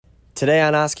Today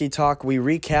on Oskee Talk, we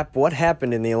recap what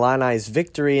happened in the Illini's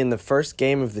victory in the first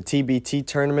game of the TBT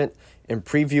tournament and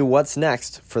preview what's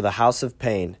next for the House of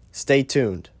Paign. Stay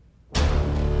tuned.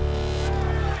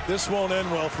 This won't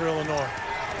end well for Illinois.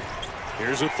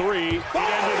 Here's a three. It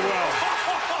ended well.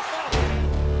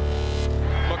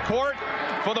 McCourt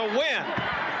for the win.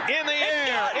 In the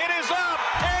air. It is up.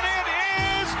 And it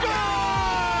is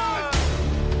gone!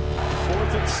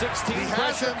 4th and 16.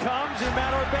 Pressure comes.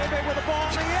 Bebe with the ball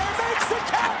in the air. Makes the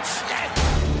catch. Yes!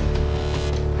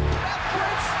 That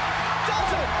Prince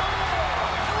does it.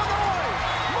 Illinois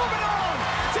moving on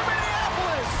to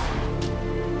Minneapolis.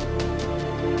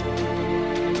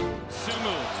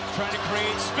 Sumu trying to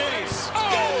create space.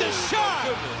 Got the shot!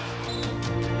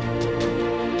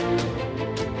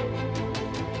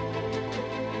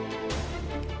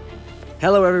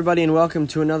 Hello, everybody, and welcome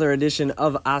to another edition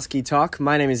of Oskee Talk.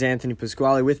 My name is Anthony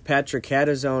Pasquale with Patrick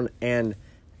Catazone, and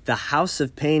the House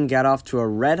of Paign got off to a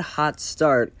red-hot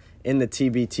start in the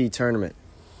TBT tournament.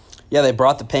 Yeah, they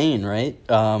brought the pain, right?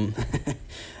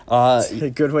 It's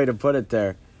a good way to put it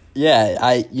there.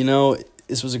 Yeah,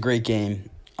 this was a great game.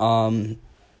 Dom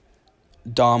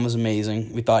was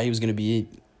amazing. We thought he was going to be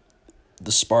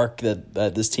the spark that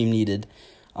this team needed.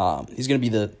 He's going to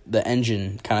be the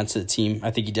engine kind of to the team.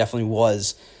 I think he definitely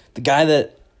was. The guy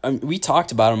that we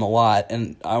talked about him a lot,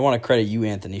 and I want to credit you,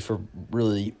 Anthony, for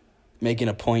really making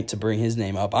a point to bring his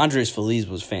name up. Andres Feliz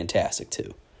was fantastic,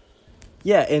 too.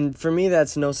 Yeah, and for me,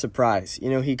 that's no surprise.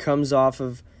 He comes off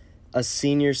of a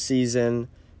senior season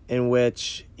in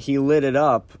which he lit it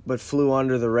up, but flew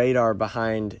under the radar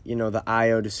behind, the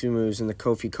Ayo DeSumus and the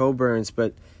Kofi Coburns.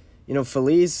 But,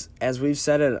 Feliz, as we've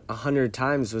said it 100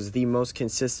 times, was the most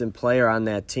consistent player on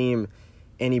that team,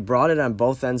 and he brought it on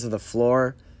both ends of the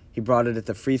floor. He brought it at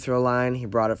the free throw line. He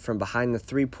brought it from behind the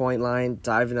three-point line,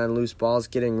 diving on loose balls,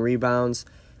 getting rebounds.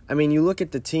 I mean, you look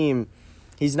at the team,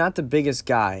 he's not the biggest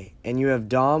guy, and you have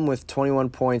Dom with 21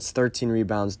 points, 13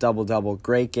 rebounds, double-double.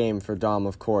 Great game for Dom,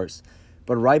 of course.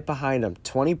 But right behind him,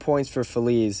 20 points for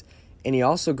Feliz, and he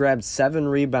also grabbed 7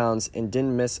 rebounds and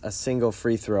didn't miss a single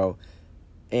free throw,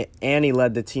 and he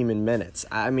led the team in minutes.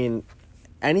 I mean,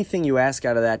 anything you ask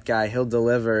out of that guy, he'll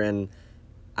deliver, and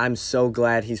I'm so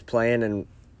glad he's playing, and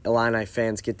Illini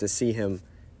fans get to see him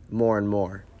more and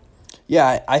more.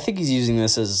 Yeah, I think he's using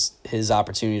this as his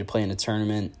opportunity to play in a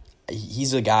tournament.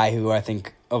 He's a guy who I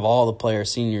think of all the players,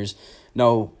 seniors,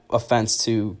 no offense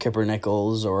to Kipper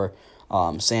Nichols or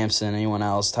Sampson, anyone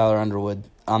else, Tyler Underwood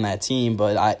on that team,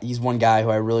 but he's one guy who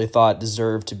I really thought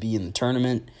deserved to be in the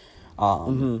tournament.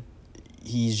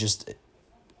 He's just,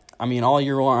 all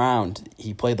year round,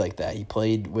 he played like that. He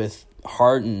played with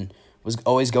heart and was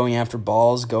always going after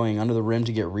balls, going under the rim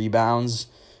to get rebounds,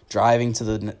 driving to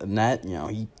the net.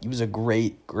 He was a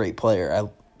great, great player. I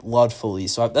loved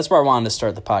Feliz. So that's where I wanted to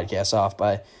start the podcast off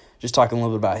by just talking a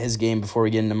little bit about his game before we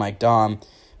get into Mike Dom.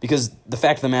 Because the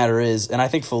fact of the matter is, and I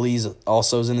think Feliz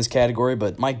also is in this category,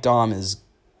 but Mike Dom is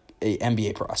a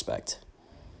NBA prospect.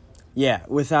 Yeah,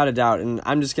 without a doubt. And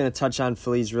I'm just going to touch on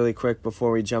Feliz really quick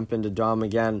before we jump into Dom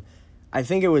again. I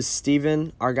think it was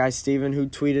Steven, our guy Steven, who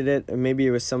tweeted it, or maybe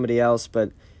it was somebody else,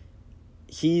 but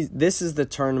this is the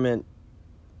tournament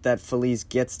that Feliz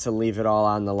gets to leave it all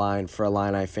on the line for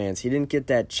Illini fans. He didn't get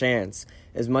that chance.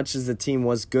 As much as the team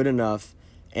was good enough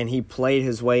and he played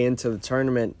his way into the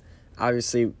tournament,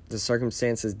 obviously the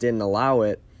circumstances didn't allow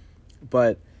it.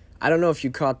 But I don't know if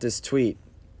you caught this tweet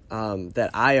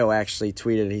that Ayo actually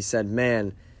tweeted. He said,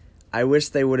 "Man, I wish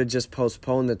they would have just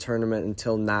postponed the tournament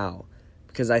until now,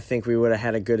 because I think we would have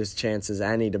had a good as chance as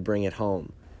any to bring it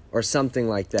home," or something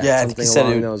like that. Yeah, something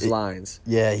along those lines.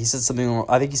 Yeah, he said something.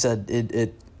 I think he said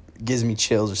it gives me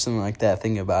chills or something like that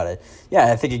thinking about it.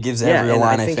 Yeah, I think it gives every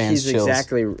Illini fans chills. I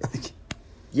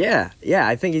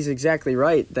think he's exactly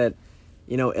right that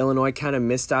Illinois kind of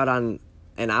missed out on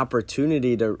an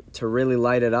opportunity to really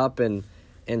light it up and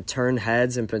turn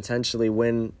heads and potentially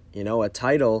win a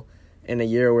title in a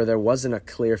year where there wasn't a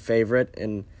clear favorite.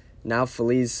 And now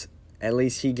Feliz, at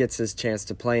least he gets his chance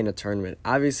to play in a tournament.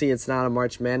 Obviously, it's not a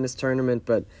March Madness tournament,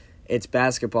 but it's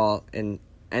basketball, and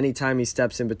anytime he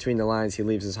steps in between the lines, he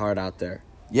leaves his heart out there.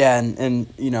 Yeah, and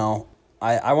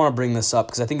I want to bring this up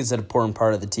because I think it's an important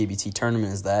part of the TBT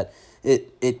tournament is that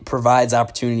it provides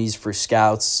opportunities for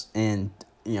scouts and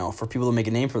for people to make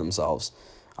a name for themselves.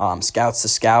 Scouts to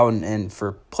scout and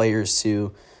for players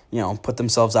to put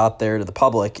themselves out there to the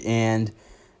public. And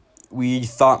we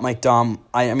thought Mike Dom,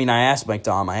 I asked Mike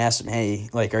Dom, I asked him, hey,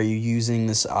 are you using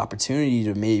this opportunity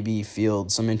to maybe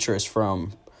field some interest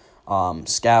from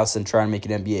scouts and try and make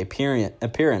an NBA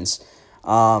appearance?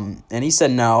 And he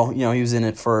said no. He was in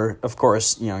it for, of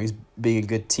course, he's being a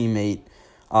good teammate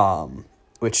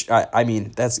which I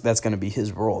mean that's going to be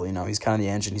his role. He's kind of the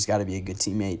engine. He's got to be a good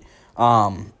teammate.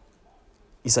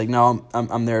 He's like, no,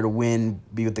 I'm there to win,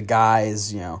 be with the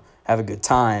guys, have a good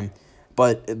time.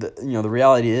 But the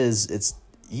reality is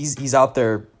he's out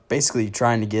there basically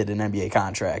trying to get an NBA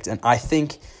contract. And I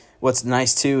think what's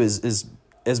nice too is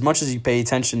as much as you pay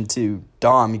attention to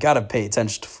Dom, you got to pay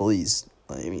attention to Feliz.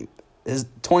 I mean, his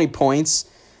 20 points,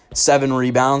 7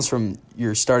 rebounds from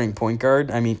your starting point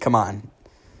guard. I mean, come on.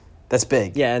 That's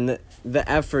big. Yeah, and the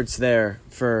effort's there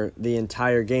for the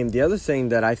entire game. The other thing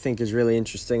that I think is really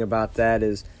interesting about that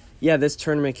is, this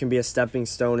tournament can be a stepping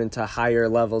stone into higher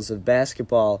levels of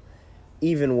basketball,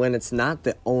 even when it's not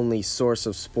the only source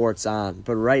of sports on.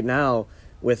 But right now,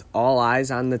 with all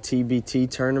eyes on the TBT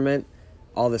tournament,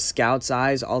 all the scouts'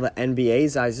 eyes, all the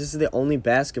NBA's eyes, this is the only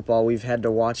basketball we've had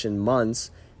to watch in months,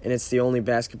 and it's the only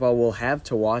basketball we'll have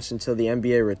to watch until the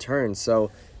NBA returns. So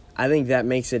I think that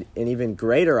makes it an even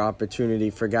greater opportunity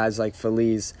for guys like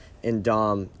Feliz and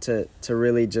Dom to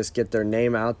really just get their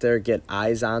name out there, get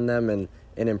eyes on them, and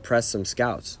impress some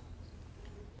scouts.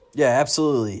 Yeah,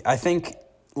 absolutely. I think,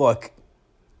 look,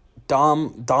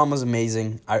 Dom was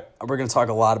amazing. We're going to talk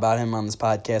a lot about him on this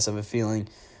podcast, I have a feeling.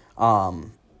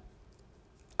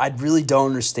 I really don't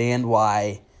understand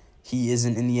why he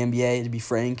isn't in the NBA, to be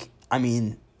frank. I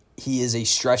mean, he is a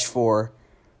stretch 4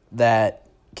 that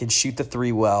can shoot the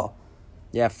 3 well.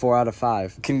 Yeah, 4 out of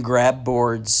 5. Can grab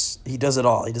boards. He does it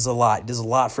all. He does a lot. He does a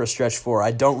lot for a stretch 4.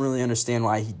 I don't really understand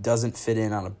why he doesn't fit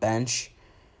in on a bench.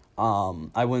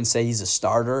 I wouldn't say he's a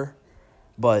starter,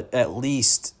 but at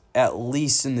least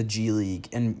in the G League,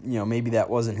 and maybe that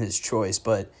wasn't his choice,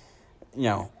 but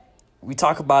we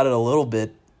talk about it a little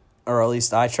bit, or at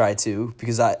least I try to,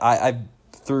 because I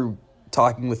through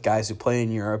talking with guys who play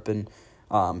in Europe, and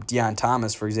Deion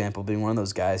Thomas, for example, being one of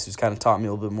those guys who's kind of taught me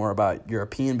a little bit more about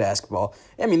European basketball.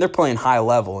 I mean, they're playing high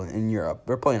level in Europe.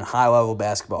 They're playing high level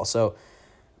basketball. So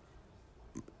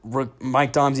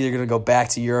Mike Dom's either going to go back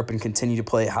to Europe and continue to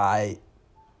play high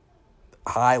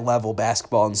level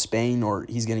basketball in Spain, or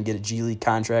he's going to get a G League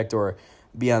contract or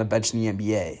be on a bench in the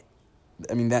NBA.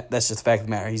 I mean, that's just the fact of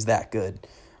the matter. He's that good.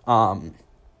 And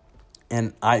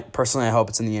I hope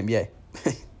it's in the NBA.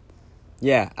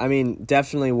 Yeah, I mean,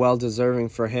 definitely well-deserving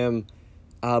for him.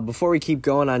 Before we keep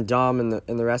going on Dom and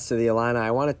the rest of the Illini, I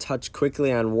want to touch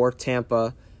quickly on War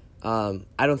Tampa. I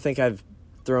don't think I've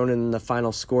thrown in the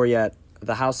final score yet.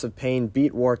 The House of Paign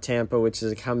beat War Tampa, which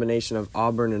is a combination of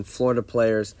Auburn and Florida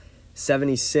players,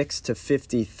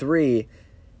 76-53.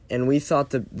 And we thought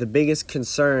the biggest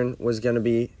concern was going to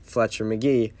be Fletcher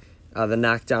McGee, the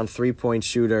knockdown three-point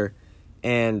shooter.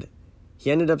 And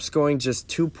he ended up scoring just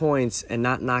 2 points and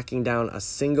not knocking down a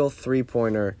single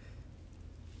three-pointer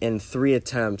in 3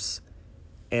 attempts.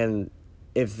 And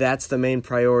if that's the main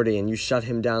priority and you shut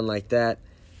him down like that,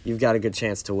 you've got a good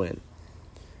chance to win.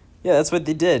 Yeah, that's what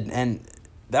they did. And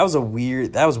that was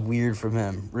weird from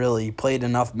him, really. He played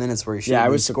enough minutes where he should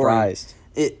have been scoring. Surprised.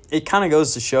 It kind of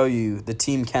goes to show you the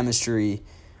team chemistry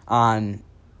on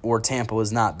War Tampa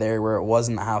was not there where it was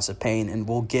in the House of Paign. And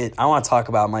I want to talk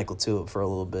about Mike LaTulip for a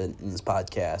little bit in this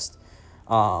podcast.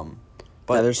 But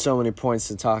there's so many points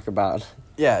to talk about.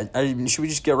 Yeah, should we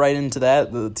just get right into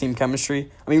that, the team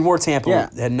chemistry? I mean, War Tampa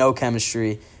had no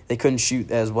chemistry. They couldn't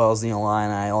shoot as well as the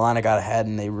Illini. Illini got ahead,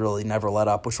 and they really never let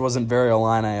up, which wasn't very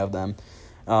Illini of them.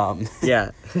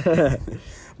 Yeah.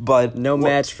 But no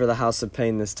match for the House of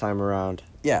Paign this time around.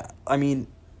 Yeah, I mean,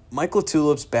 Mike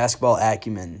LaTulip's basketball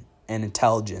acumen and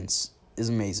intelligence is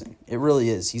amazing. It really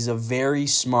is. He's a very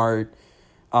smart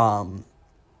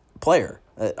player.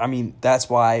 I mean, that's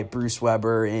why Bruce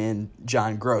Weber and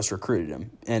John Gross recruited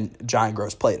him, and John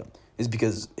Gross played him, is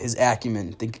because his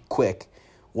acumen, think quick,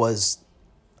 was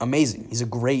amazing. He's a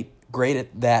great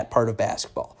at that part of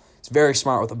basketball. He's very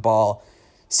smart with the ball,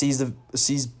 sees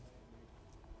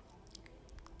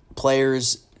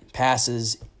players,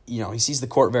 passes, he sees the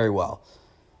court very well.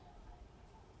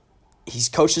 He's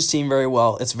coached his team very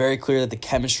well. It's very clear that the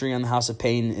chemistry on the House of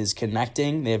Paign is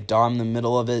connecting. They have Dom in the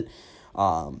middle of it.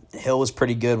 Hill was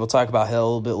pretty good. We'll talk about Hill a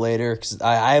little bit later because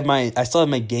I still have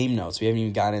my game notes. We haven't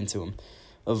even gotten into them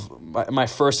of my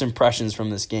first impressions from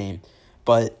this game.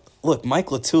 But look, Mike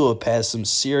LaTulip has some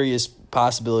serious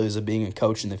possibilities of being a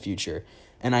coach in the future,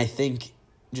 and I think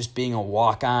just being a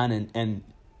walk-on and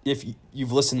if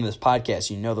you've listened to this podcast,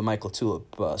 you know the Mike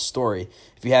LaTulip story.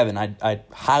 If you haven't, I'd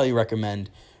highly recommend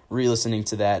re-listening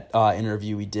to that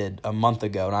interview we did a month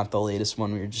ago, not the latest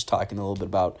one. We were just talking a little bit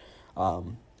about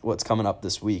what's coming up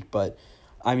this week. But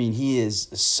I mean, he is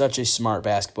such a smart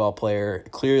basketball player.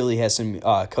 Clearly has some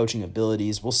coaching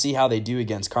abilities. We'll see how they do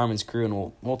against Carmen's crew,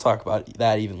 and we'll talk about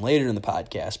that even later in the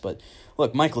podcast. But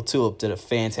look, Mike LaTulip did a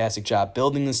fantastic job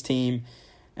building this team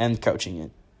and coaching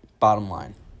it. Bottom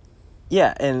line.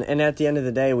 Yeah, and at the end of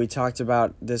the day, we talked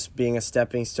about this being a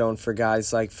stepping stone for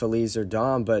guys like Feliz or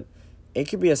Dom, but it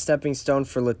could be a stepping stone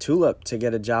for LaTulip to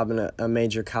get a job in a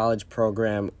major college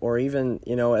program, or even,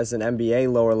 as an NBA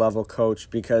lower-level coach,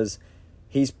 because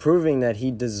he's proving that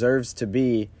he deserves to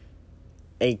be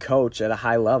a coach at a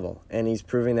high level, and he's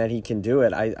proving that he can do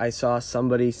it. I saw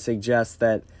somebody suggest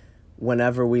that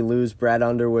whenever we lose Brad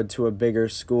Underwood to a bigger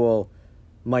school,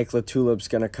 Mike LaTulip's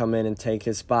going to come in and take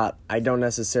his spot. I don't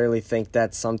necessarily think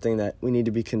that's something that we need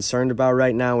to be concerned about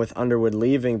right now with Underwood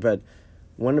leaving, but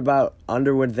what about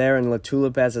Underwood there and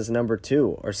LaTulip as his number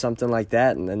 2 or something like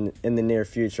that in the near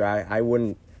future? I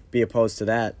wouldn't be opposed to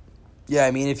that. Yeah,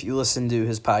 I mean, if you listen to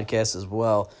his podcast as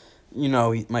well,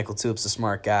 Michael Tulip's a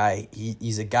smart guy.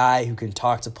 He's a guy who can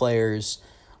talk to players.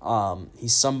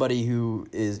 He's somebody who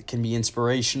can be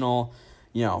inspirational.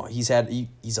 He's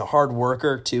a hard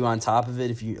worker too. On top of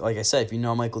it, if you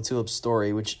know Michael Tulip's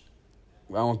story, which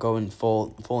I won't go in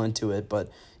full into it, but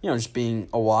just being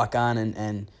a walk on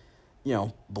and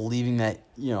believing that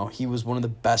he was one of the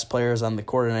best players on the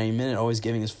court at any minute, always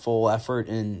giving his full effort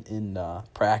in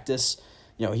practice.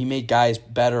 He made guys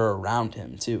better around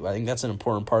him, too. I think that's an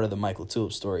important part of the Mike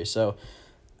LaTulip story. So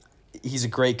he's a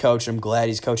great coach. I'm glad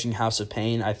he's coaching House of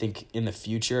Paign. I think in the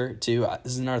future, too.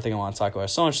 This is another thing I want to talk about.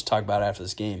 So much to talk about after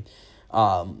this game.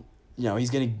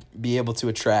 He's going to be able to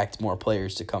attract more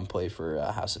players to come play for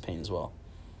House of Paign as well.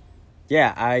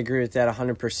 Yeah, I agree with that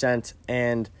 100%.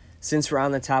 And since we're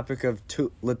on the topic of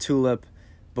LaTulip,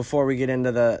 before we get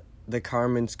into the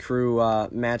Carmen's crew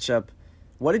matchup,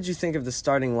 what did you think of the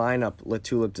starting lineup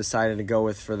LaTulip decided to go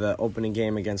with for the opening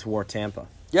game against War Tampa?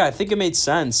 Yeah, I think it made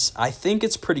sense. I think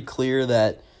it's pretty clear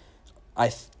that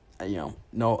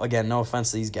no offense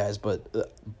to these guys, but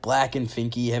Black and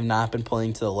Finke have not been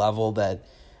playing to the level that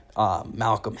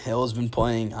Malcolm Hill has been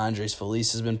playing, Andres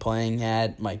Feliz has been playing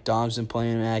at, Mike Dom's been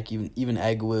playing at, even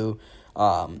Egwu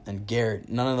and Garrett.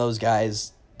 None of those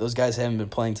guys haven't been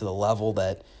playing to the level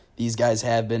that these guys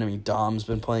have been. I mean, Dom's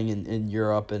been playing in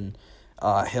Europe and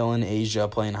Hill in Asia,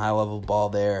 playing high-level ball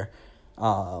there,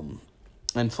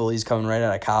 and Feliz coming right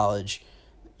out of college.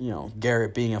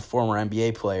 Garrett being a former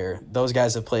NBA player, those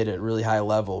guys have played at a really high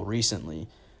level recently,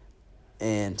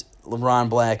 and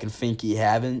LeBron Black and Finke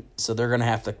haven't, so they're going to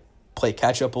have to play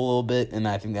catch-up a little bit, and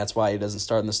I think that's why he doesn't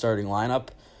start in the starting lineup.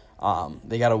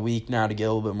 They got a week now to get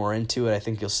a little bit more into it. I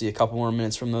think you'll see a couple more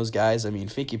minutes from those guys. I mean,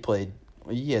 Finke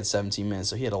he had 17 minutes,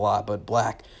 so he had a lot, but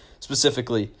Black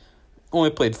specifically only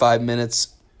played 5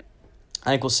 minutes.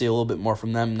 I think we'll see a little bit more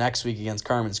from them next week against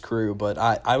Carmen's crew, but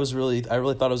I really thought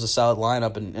it was a solid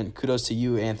lineup, and kudos to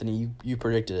you, Anthony. You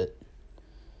predicted it.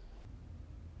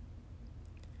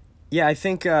 Yeah, I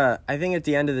think at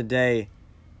the end of the day,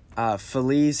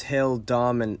 Feliz, Hill,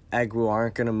 Dom, and Egwu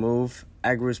aren't going to move.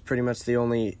 Egwu is pretty much the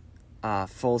only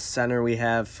full center we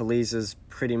have. Feliz is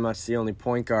pretty much the only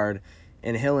point guard,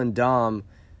 and Hill and Dom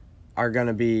are going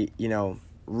to be,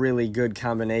 really good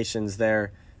combinations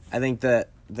there. I think that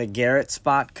the Garrett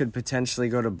spot could potentially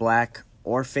go to Black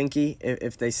or Finke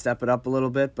if they step it up a little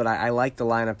bit, but I like the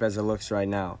lineup as it looks right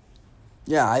now.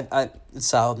 Yeah, it's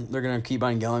solid. They're going to keep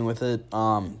on going with it.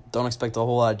 Don't expect a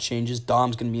whole lot of changes.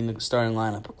 Dom's going to be in the starting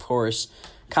lineup, of course.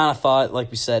 Kind of thought,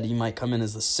 like we said, he might come in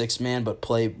as the sixth man, but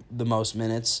play the most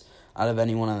minutes out of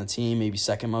anyone on the team, maybe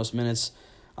second most minutes.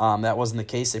 That wasn't the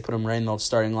case. They put him right in the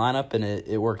starting lineup, and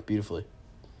it worked beautifully.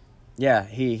 Yeah,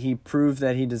 he proved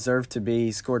that he deserved to be.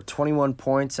 He scored 21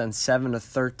 points on 7 of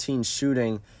 13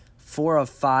 shooting, 4 of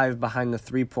 5 behind the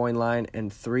three-point line,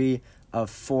 and 3 of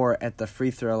 4 at the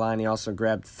free throw line. He also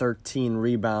grabbed 13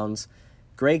 rebounds.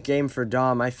 Great game for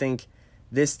Dom. I think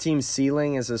this team's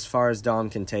ceiling is as far as Dom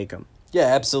can take him. Yeah,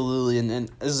 absolutely, and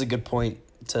this is a good point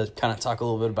to kind of talk a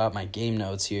little bit about my game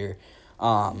notes here.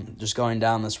 Just going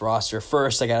down this roster.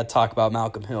 First, I got to talk about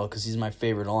Malcolm Hill because he's my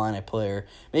favorite Illini player,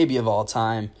 maybe of all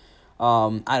time.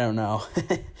 I don't know.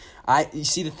 You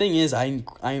see, the thing is, I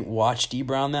ain't watched D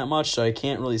Brown that much, so I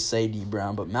can't really say D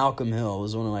Brown, but Malcolm Hill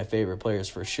was one of my favorite players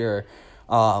for sure. It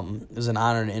was an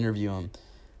honor to interview him.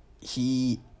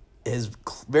 He is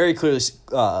very clearly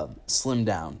slimmed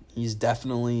down. He's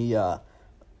definitely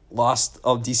lost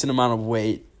a decent amount of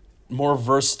weight, more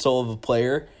versatile of a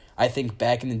player. I think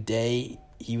back in the day,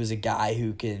 he was a guy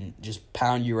who can just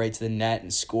pound you right to the net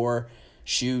and score,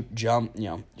 shoot, jump,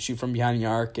 shoot from behind the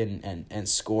arc and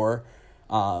score.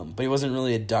 But he wasn't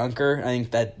really a dunker. I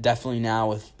think that definitely now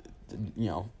with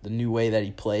the new way that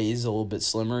he plays, a little bit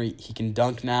slimmer. He can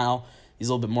dunk now. He's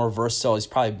a little bit more versatile. He's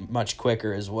probably much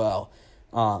quicker as well.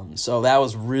 So that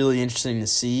was really interesting to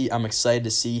see. I'm excited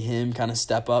to see him kind of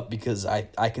step up because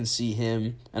I can see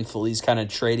him and Feliz kind of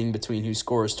trading between who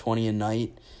scores 20 a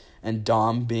night and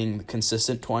Dom being the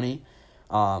consistent 20.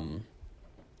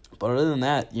 But other than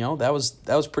that, that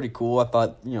was pretty cool. I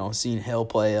thought, seeing Hill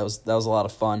play, that was a lot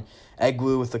of fun.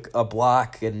 Egwu with a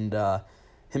block and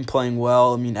him playing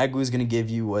well. I mean, Egwu's going to give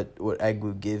you what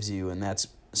Egwu gives you, and that's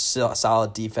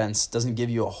solid defense. Doesn't give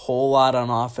you a whole lot on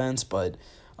offense, but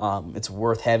it's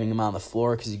worth having him on the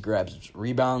floor because he grabs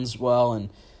rebounds well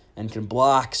and can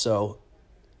block. So,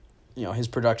 his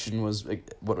production was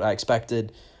what I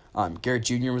expected. Garrett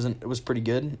Jr. was pretty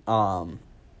good.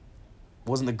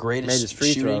 Wasn't the greatest made his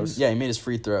free shooting. Throws. Yeah, he made his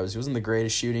free throws. He wasn't the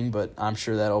greatest shooting, but I'm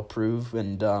sure that'll prove.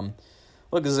 And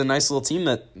look, this is a nice little team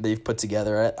that they've put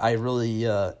together. I really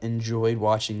enjoyed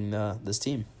watching this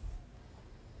team.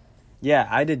 Yeah,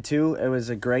 I did too. It was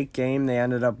a great game. They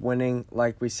ended up winning,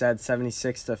 like we said,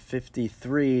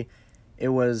 76-53. It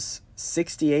was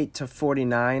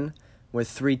 68-49 with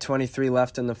 3:23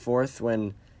 left in the fourth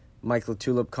when Mike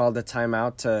LaTulip called a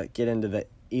timeout to get into the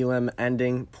Elam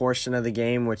ending portion of the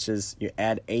game, which is you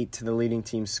add 8 to the leading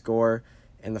team's score,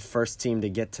 and the first team to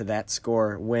get to that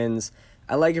score wins.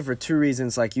 I like it for two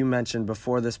reasons, like you mentioned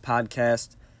before this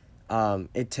podcast.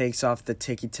 It takes off the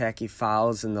ticky-tacky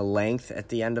fouls and the length at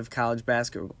the end of college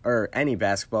basketball, or any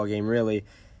basketball game really,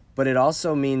 but it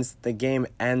also means the game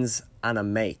ends on a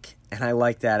make, and I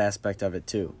like that aspect of it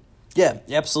too. Yeah,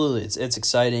 absolutely. It's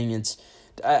exciting.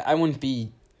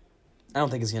 I don't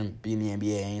think it's going to be in the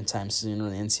NBA anytime soon or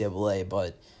the NCAA,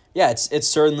 but yeah, it's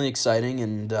certainly exciting,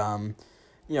 and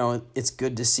it's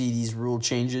good to see these rule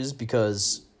changes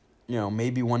because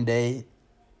maybe one day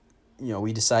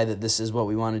we decide that this is what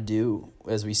we want to do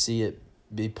as we see it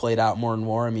be played out more and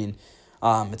more. I mean,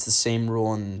 it's the same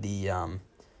rule in the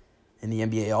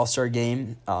NBA All-Star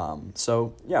game.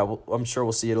 So yeah, I'm sure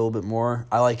we'll see it a little bit more.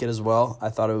 I like it as well. I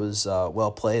thought it was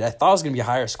well played. I thought it was going to be a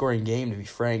higher scoring game, to be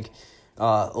frank.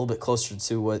 A little bit closer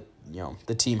to what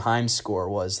the Team Himes score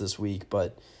was this week,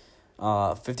 but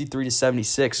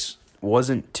 53-76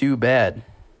 wasn't too bad.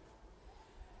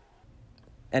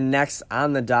 And next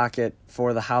on the docket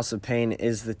for the House of Paign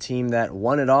is the team that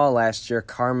won it all last year,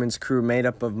 Carmen's crew, made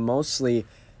up of mostly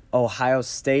Ohio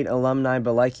State alumni,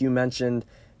 but like you mentioned,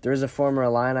 there is a former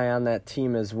Illini on that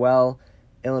team as well.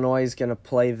 Illinois is going to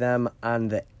play them on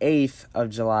the 8th of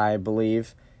July, I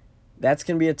believe. That's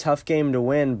going to be a tough game to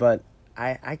win, but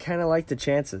I kind of like the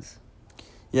chances.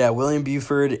 Yeah, William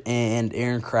Buford and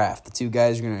Aaron Kraft, the two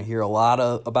guys you're going to hear a lot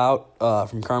about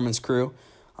from Carmen's crew.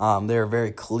 They're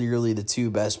very clearly the two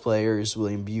best players.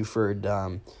 William Buford,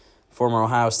 former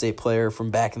Ohio State player from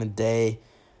back in the day.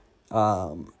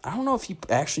 I don't know if he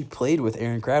actually played with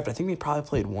Aaron Kraft. I think they probably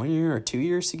played 1 year or 2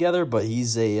 years together, but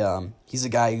he's a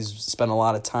guy who's spent a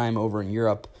lot of time over in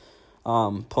Europe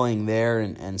playing there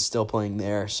and still playing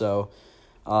there. So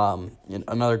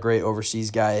another great overseas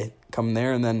guy coming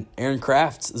there. And then Aaron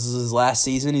Kraft, this is his last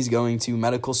season. He's going to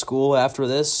medical school after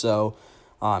this, so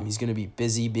he's going to be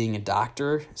busy being a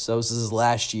doctor. So this is his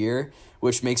last year,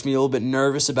 which makes me a little bit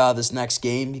nervous about this next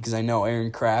game because I know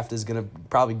Aaron Kraft is going to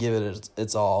probably give it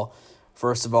its all.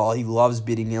 First of all, he loves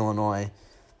beating Illinois.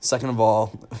 Second of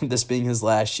all, this being his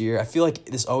last year, I feel like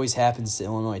this always happens to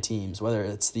Illinois teams, whether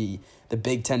it's the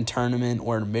Big Ten tournament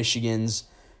or Michigan's,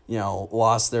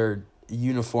 lost their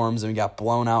uniforms and got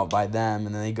blown out by them,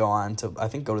 and then they go on to, I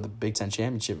think, go to the Big Ten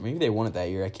championship. Maybe they won it that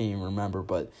year. I can't even remember,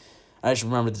 but I just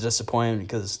remember the disappointment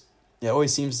because it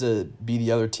always seems to be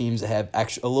the other teams that have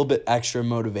a little bit extra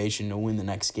motivation to win the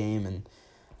next game, and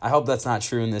I hope that's not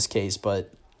true in this case, but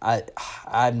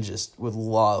I'm just would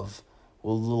love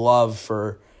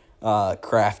for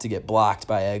Kraft to get blocked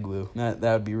by Egwu.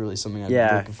 That would be really something I'd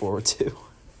be looking forward to.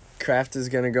 Kraft is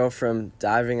going to go from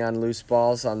diving on loose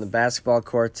balls on the basketball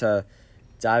court to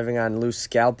diving on loose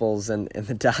scalpels in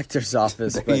the doctor's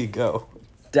office. There you go.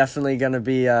 Definitely going to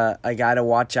be a guy to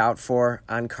watch out for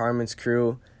on Carmen's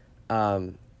crew.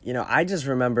 I just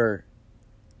remember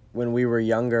when we were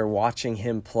younger watching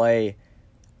him play.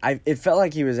 It felt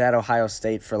like he was at Ohio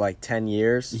State for like 10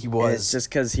 years. He was. And it's just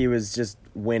because he was just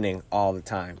winning all the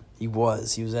time. He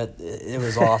was. It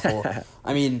was awful.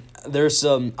 I mean, there's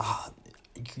some...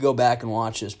 you could go back and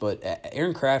watch this, but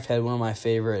Aaron Kraft had one of my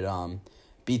favorite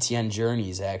BTN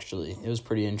journeys, actually. It was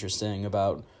pretty interesting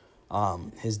about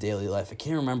his daily life. I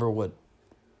can't remember what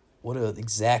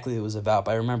exactly it was about,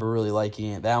 but I remember really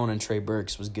liking it. That one and Trey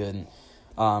Burks was good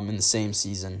in the same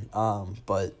season.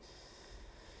 But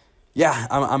yeah,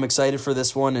 I'm excited for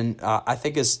this one, and I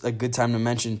think it's a good time to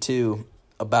mention too.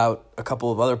 about a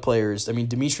couple of other players. I mean,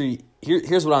 Dimitri,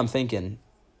 here's what I'm thinking.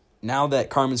 Now that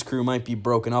Carmen's crew might be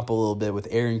broken up a little bit with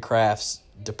Aaron Kraft's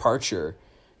departure,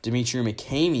 Dimitri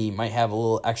McCamey might have a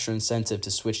little extra incentive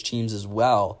to switch teams as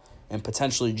well and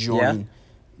potentially join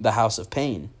the House of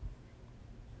Paign.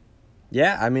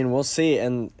 Yeah, I mean, we'll see.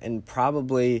 And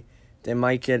probably they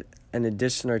might get an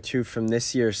addition or two from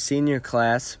this year's senior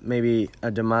class. Maybe a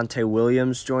DeMonte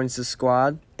Williams joins the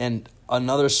squad. And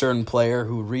another certain player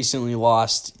who recently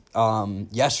lost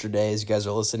yesterday, as you guys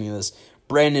are listening to this,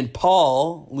 Brandon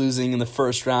Paul, losing in the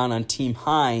first round on Team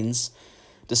Hines,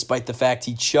 despite the fact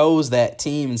he chose that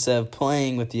team instead of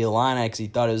playing with the Illini because he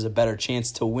thought it was a better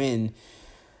chance to win.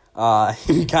 I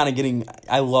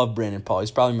love Brandon Paul.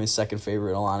 He's probably my second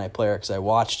favorite Illini player because I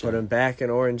watched him. Put him back in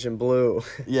orange and blue.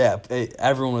 Yeah,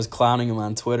 everyone was clowning him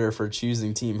on Twitter for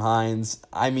choosing Team Hines.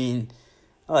 I mean,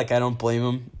 I don't blame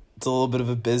him. It's a little bit of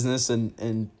a business,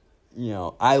 and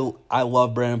I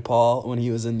love Brandon Paul when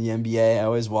he was in the NBA. I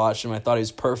always watched him. I thought he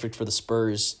was perfect for the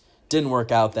Spurs. Didn't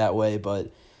work out that way, but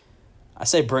I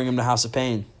say bring him to House of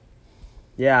Paign.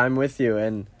 Yeah, I'm with you,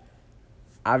 and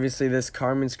obviously this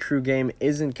Carmen's crew game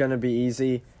isn't going to be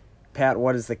easy. Pat,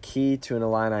 what is the key to an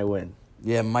Illini win?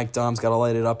 Yeah, Mike Dom's got to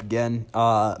light it up again.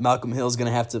 Malcolm Hill's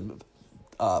going to have to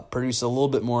produce a little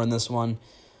bit more in this one.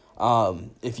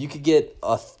 If you could get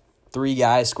three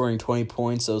guys scoring 20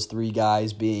 points, those three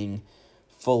guys being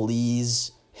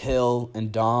Feliz, Hill,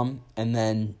 and Dom, and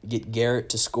then get Garrett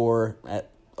to score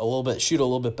shoot a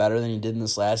little bit better than he did in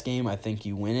this last game, I think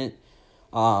you win it.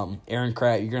 Aaron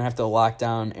Kraft, you're going to have to lock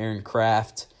down Aaron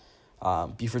Kraft.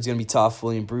 Buford's going to be tough.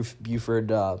 William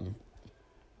Buford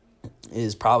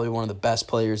is probably one of the best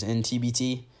players in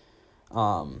TBT.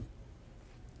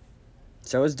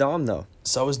 So is Dom, though.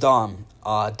 So is Dom.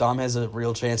 Dom has a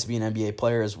real chance to be an NBA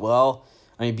player as well.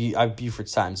 I mean,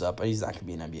 Buford's time's up. He's not going to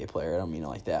be an NBA player. I don't mean it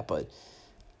like that. But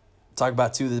talk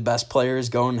about two of the best players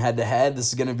going head-to-head. This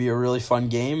is going to be a really fun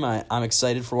game. I'm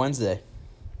excited for Wednesday.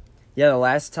 Yeah, the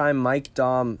last time Mike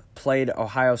Dom played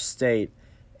Ohio State,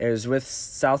 it was with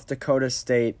South Dakota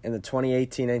State in the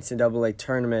 2018 NCAA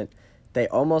tournament. They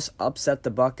almost upset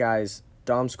the Buckeyes.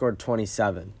 Dom scored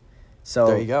 27. So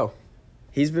there you go.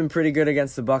 He's been pretty good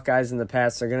against the Buckeyes in the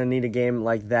past. They're going to need a game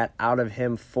like that out of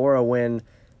him for a win.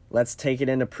 Let's take it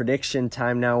into prediction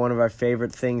time now, one of our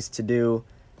favorite things to do.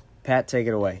 Pat, take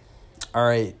it away. All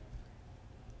right.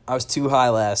 I was too high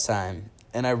last time,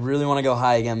 and I really want to go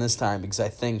high again this time because I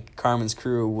think Carmen's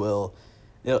crew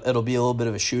it'll be a little bit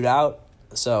of a shootout.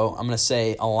 So I'm going to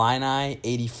say Illini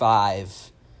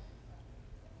 85,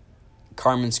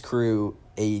 Carmen's crew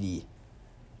 80.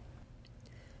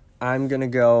 I'm going to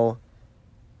go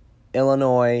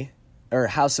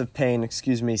House of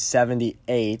Paign,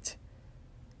 78,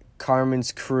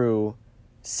 Carmen's crew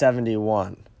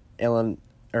 71.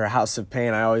 House of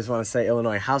Paign, I always want to say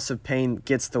Illinois. House of Paign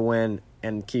gets the win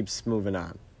and keeps moving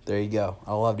on. There you go.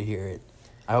 I love to hear it.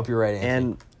 I hope you're right, Anthony.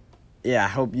 And yeah, I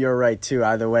hope you're right too.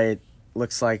 Either way, it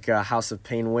looks like a House of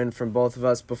Paign win from both of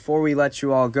us. Before we let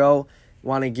you all go,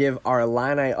 want to give our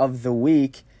Illini of the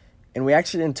week, and we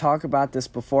actually didn't talk about this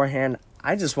beforehand.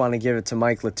 I just want to give it to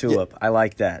Mike LaTulip. Yeah. I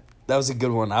like that. That was a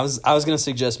good one. I was going to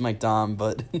suggest Mike Dom,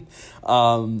 but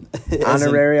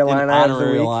honorary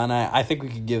Illini. I think we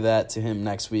could give that to him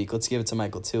next week. Let's give it to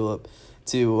Mike LaTulip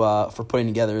for putting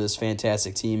together this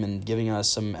fantastic team and giving us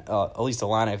some, at least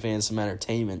Illini fans, some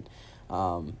entertainment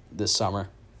this summer.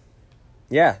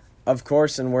 Yeah, of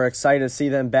course, and we're excited to see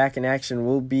them back in action.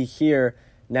 We'll be here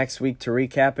next week to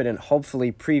recap it and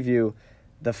hopefully preview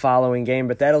the following game.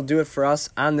 But that'll do it for us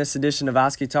on this edition of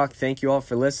Oskee Talk. Thank you all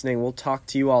for listening. We'll talk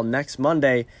to you all next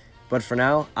Monday. But for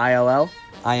now, ILL.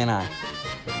 I.